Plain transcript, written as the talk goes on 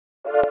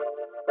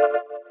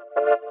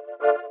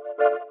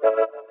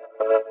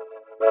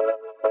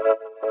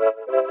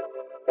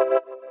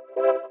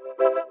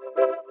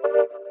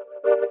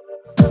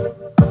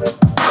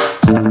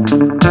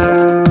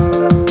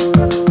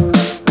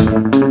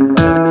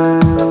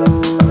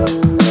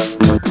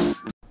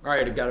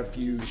Alright, I got a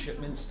few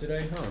shipments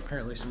today. Oh,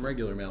 apparently some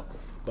regular mail.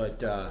 But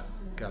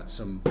got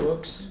some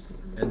books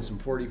and some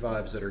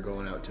 45s that are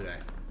going out today.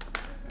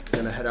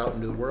 Gonna head out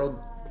into the world,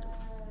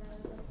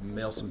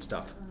 mail some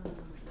stuff.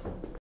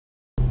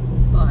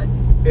 But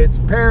it's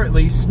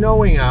apparently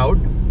snowing out.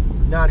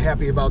 Not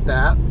happy about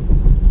that.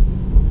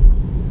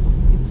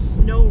 It's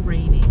snow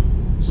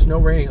raining. Snow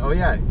raining. Oh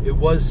yeah, it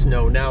was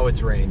snow, now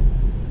it's rain.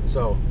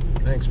 So,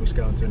 thanks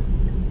Wisconsin.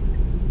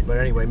 But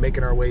anyway,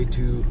 making our way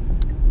to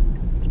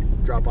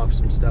drop off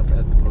some stuff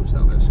at the post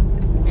office.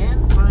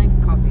 And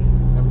find coffee.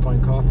 And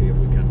find coffee if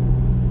we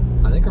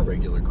can. I think our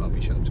regular coffee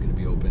shop's going to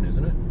be open,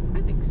 isn't it?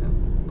 I think so.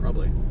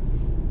 Probably.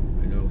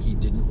 I know he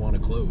didn't want to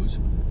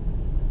close.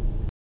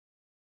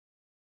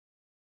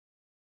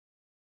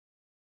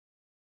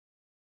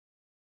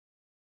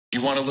 If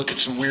you want to look at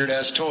some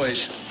weird-ass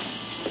toys,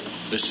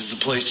 this is the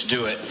place to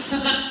do it.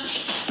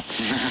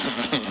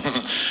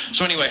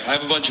 So anyway, I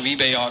have a bunch of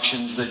eBay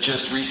auctions that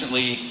just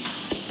recently,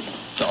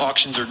 the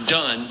auctions are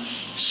done,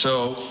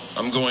 so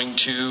I'm going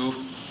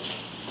to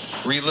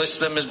relist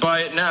them as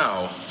buy it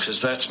now, because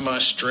that's my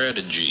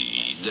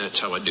strategy. That's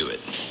how I do it.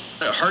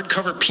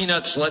 Hardcover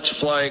Peanuts Let's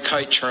Fly a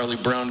Kite Charlie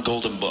Brown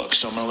Golden Book,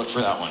 so I'm going to look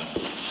for that one.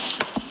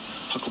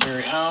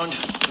 Huckleberry Hound.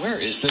 Where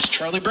is this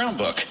Charlie Brown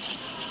book?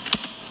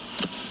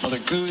 Mother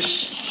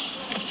Goose.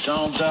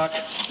 Donald Duck.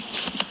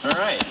 All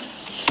right.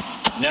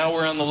 Now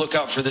we're on the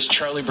lookout for this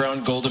Charlie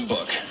Brown Golden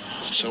Book.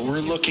 So we're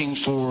looking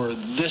for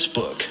this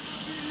book.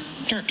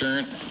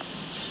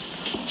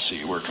 Let's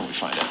see, where can we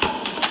find it?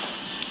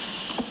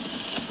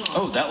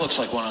 Oh, that looks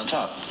like one on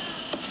top.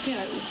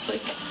 Yeah, it looks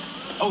like...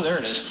 Oh, there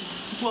it is.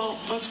 Well,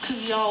 that's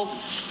because y'all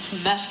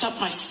messed up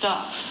my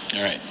stuff.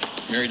 All right.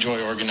 Mary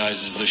Joy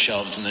organizes the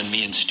shelves, and then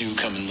me and Stu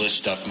come and list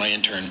stuff, my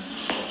intern.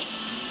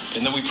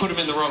 And then we put them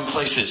in the wrong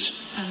places.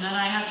 And then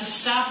I have to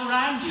stop what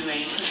I'm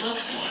doing to look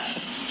for it.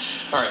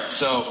 All right,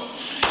 so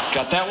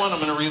got that one. I'm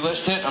going to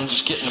relist it. I'm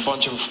just getting a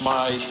bunch of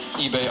my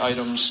eBay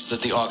items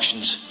that the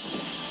auctions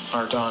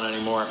aren't on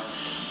anymore.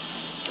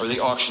 Or the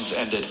auctions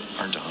ended,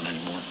 aren't on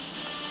anymore.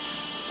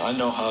 I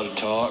know how to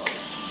talk.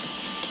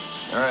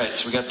 All right,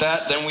 so we got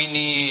that. Then we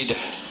need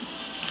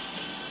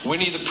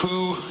Winnie the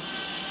Pooh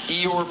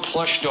Eeyore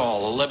plush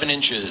doll, 11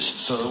 inches.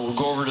 So we'll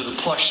go over to the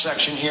plush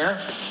section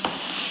here.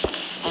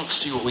 Let's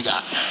see what we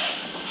got.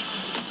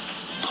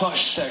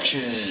 Plush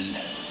section,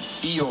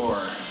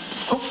 Eeyore.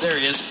 Oh, there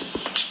he is.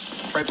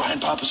 Right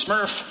behind Papa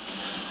Smurf.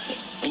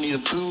 Winnie the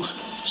Pooh.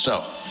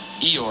 So,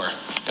 Eeyore.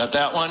 Got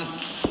that one.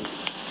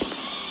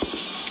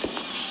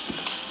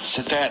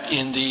 Set that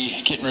in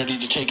the getting ready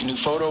to take a new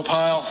photo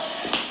pile.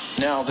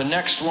 Now, the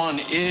next one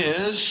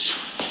is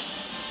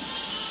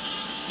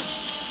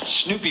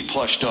Snoopy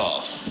plush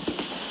doll.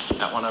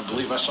 That one I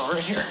believe I saw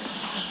right here.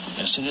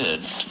 Yes, it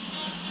did.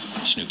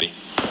 Snoopy.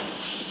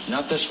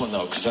 Not this one,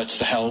 though, because that's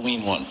the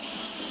Halloween one,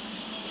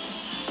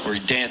 where he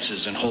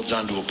dances and holds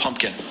onto a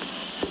pumpkin.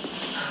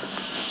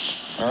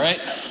 All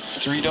right,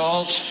 3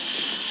 dolls.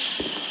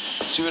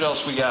 Let's see what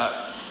else we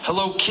got.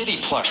 Hello Kitty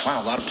plush.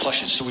 Wow, a lot of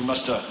plushes. So we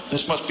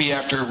this must be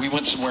after we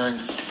went somewhere a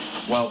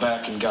while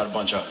back and got a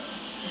bunch of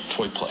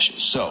toy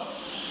plushes. So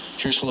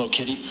here's Hello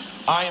Kitty.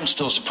 I am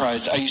still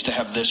surprised. I used to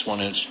have this one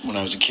when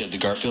I was a kid, the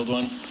Garfield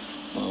one.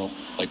 Well,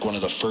 like one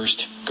of the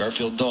first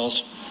Garfield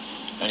dolls.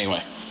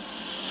 Anyway,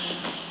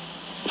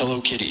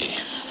 Hello Kitty.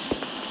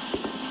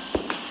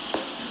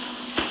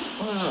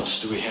 What else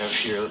do we have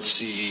here? Let's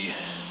see.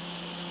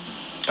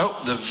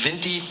 Oh, the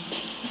vintage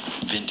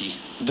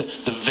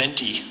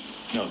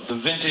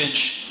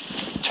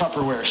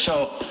Tupperware.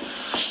 So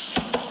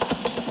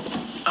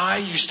I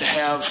used to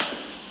have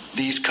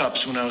these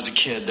cups when I was a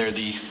kid. They're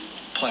the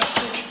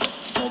plastic,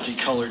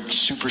 multicolored,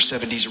 super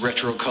 70s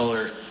retro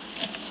color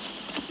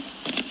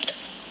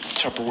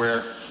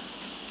Tupperware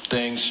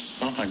things.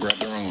 Oh, I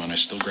grabbed the wrong one. I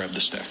still grabbed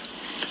the stack.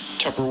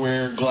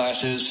 Tupperware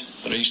glasses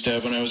that I used to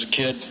have when I was a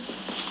kid.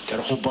 Got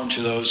a whole bunch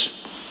of those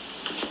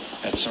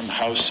at some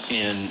house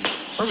in...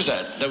 Where was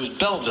that? That was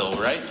Belleville,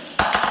 right?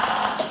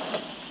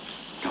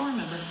 Don't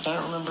remember. I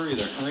don't remember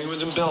either. I think it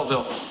was in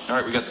Belleville. All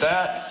right, we got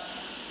that.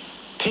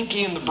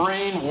 Pinky and the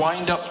Brain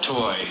wind-up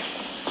toy.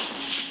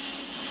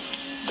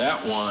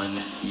 That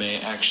one may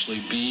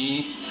actually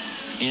be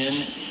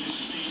in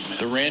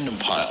the random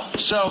pile.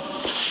 So,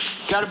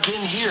 got a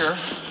bin here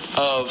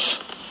of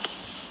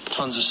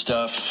tons of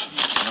stuff.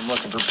 I'm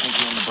looking for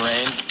Pinky and the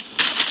Brain.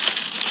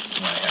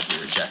 What I have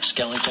here, Jack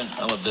Skellington.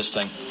 I love this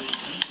thing,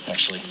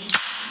 actually.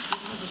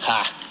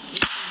 Ha!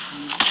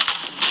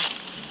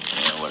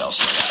 And what else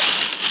do I got?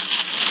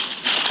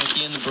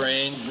 Pinky and the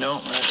Brain.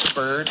 No, that's a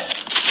bird.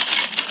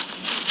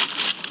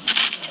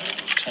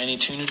 Tiny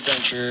Toon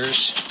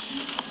Adventures.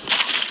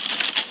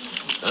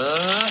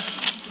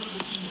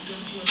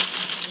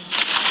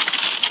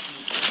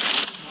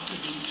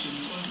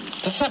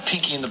 That's not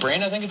Pinky and the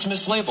Brain. I think it's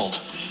mislabeled.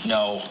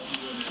 No.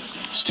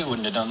 Stu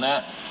wouldn't have done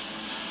that.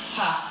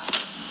 Ha.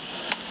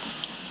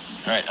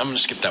 All right, I'm going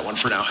to skip that one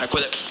for now. Heck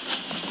with it.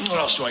 What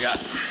else do I got?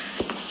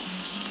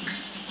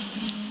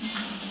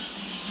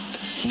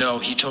 No,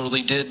 he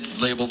totally did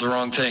label the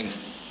wrong thing.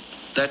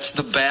 That's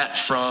the bat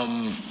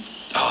from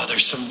Oh,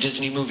 there's some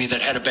Disney movie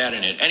that had a bat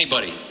in it.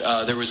 Anybody?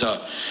 There was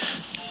a...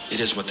 It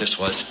is what this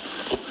was.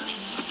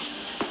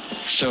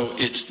 So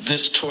it's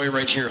this toy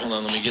right here. Hold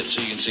on, let me get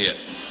so you can see it.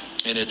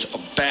 And it's a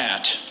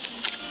bat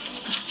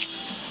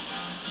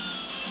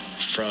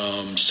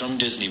from some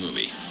Disney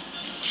movie.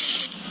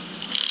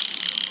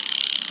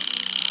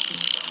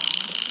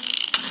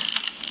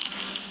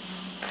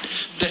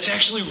 That's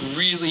actually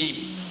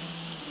really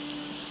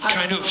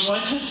kind of...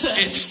 What to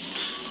say?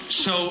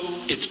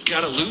 It's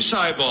got a loose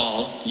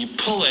eyeball. You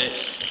pull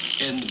it,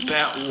 and the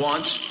bat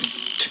wants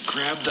to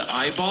grab the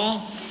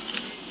eyeball.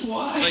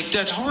 Why? Like,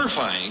 that's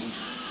horrifying.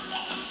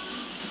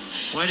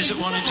 Why does it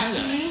want to do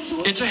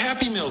that? It's a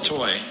Happy Meal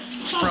toy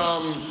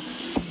from...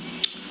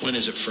 When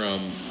is it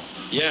from?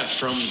 Yeah,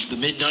 from the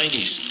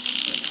mid-90s.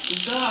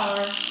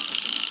 Bizarre.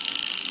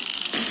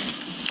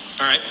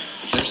 All right,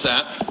 there's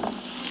that.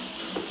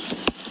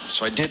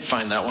 So I did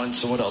find that one.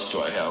 So what else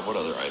do I have? What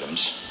other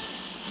items?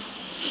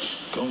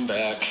 Going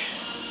back.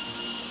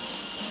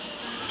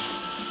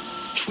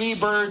 Tweety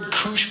Bird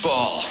Koosh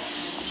Ball.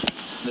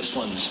 This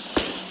one's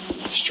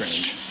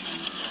strange.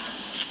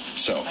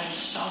 So, I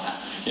just saw that.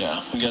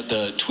 yeah, we got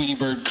the Tweety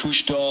Bird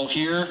Koosh doll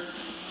here.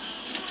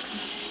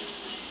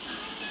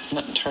 I'm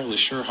not entirely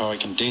sure how I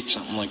can date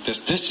something like this.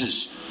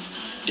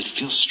 It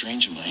feels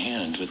strange in my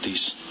hand with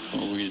these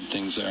little weird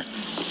things there.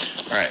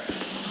 All right,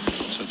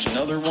 so it's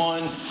another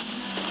one.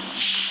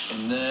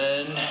 And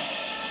then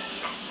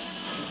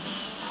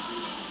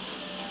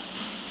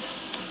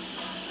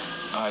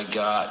I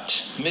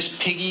got Miss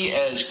Piggy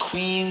as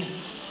Queen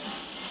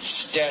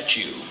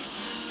statue.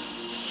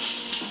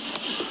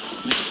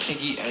 Miss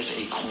Piggy as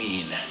a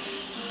queen.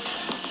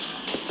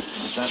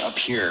 Is that up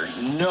here?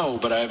 No,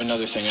 but I have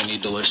another thing I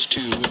need to list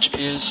too, which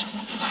is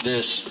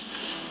this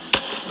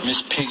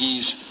Miss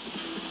Piggy's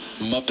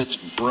Muppets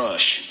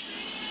brush.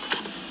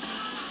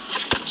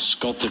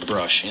 Sculpted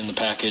brush in the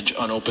package,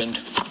 unopened.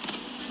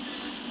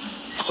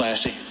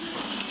 Classy. And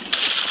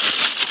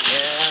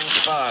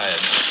 5,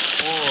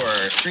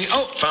 4, 3.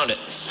 Oh, found it.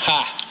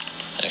 Ha!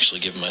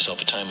 Actually giving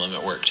myself a time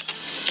limit worked.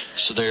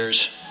 So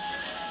there's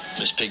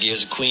Miss Piggy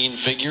as a queen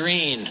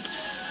figurine.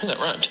 Oh, that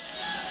rhymed.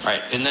 All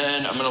right, and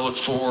then I'm going to look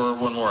for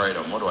one more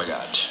item. What do I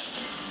got?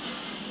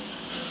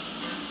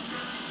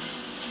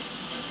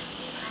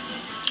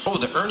 Oh,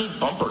 the Ernie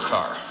bumper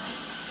car.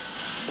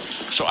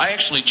 So I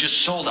actually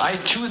just sold, I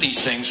had 2 of these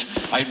things.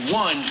 I had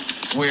one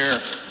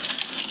where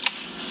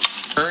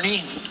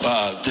Ernie,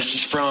 this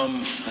is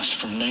from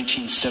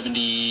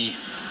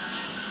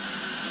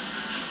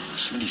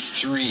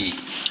 1973.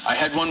 I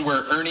had one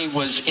where Ernie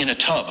was in a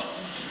tub.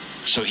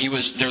 So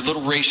they're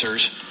little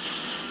racers,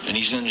 and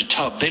he's in a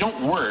tub. They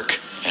don't work,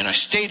 and I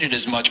stated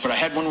as much, but I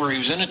had one where he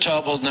was in a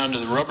tub holding on to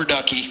the rubber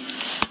ducky,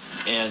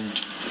 and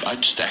I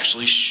just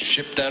actually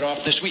shipped that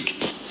off this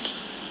week.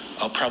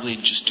 I'll probably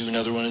just do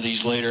another one of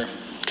these later,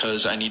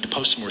 because I need to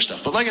post some more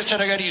stuff. But like I said,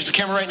 I got to use the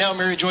camera right now.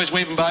 Mary Joy's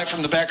waving by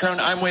from the background.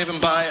 I'm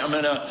waving by. I'm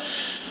going to,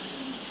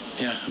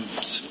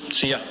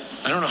 see ya.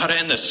 I don't know how to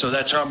end this, so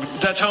that's how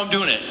I'm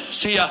doing it.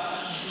 See ya.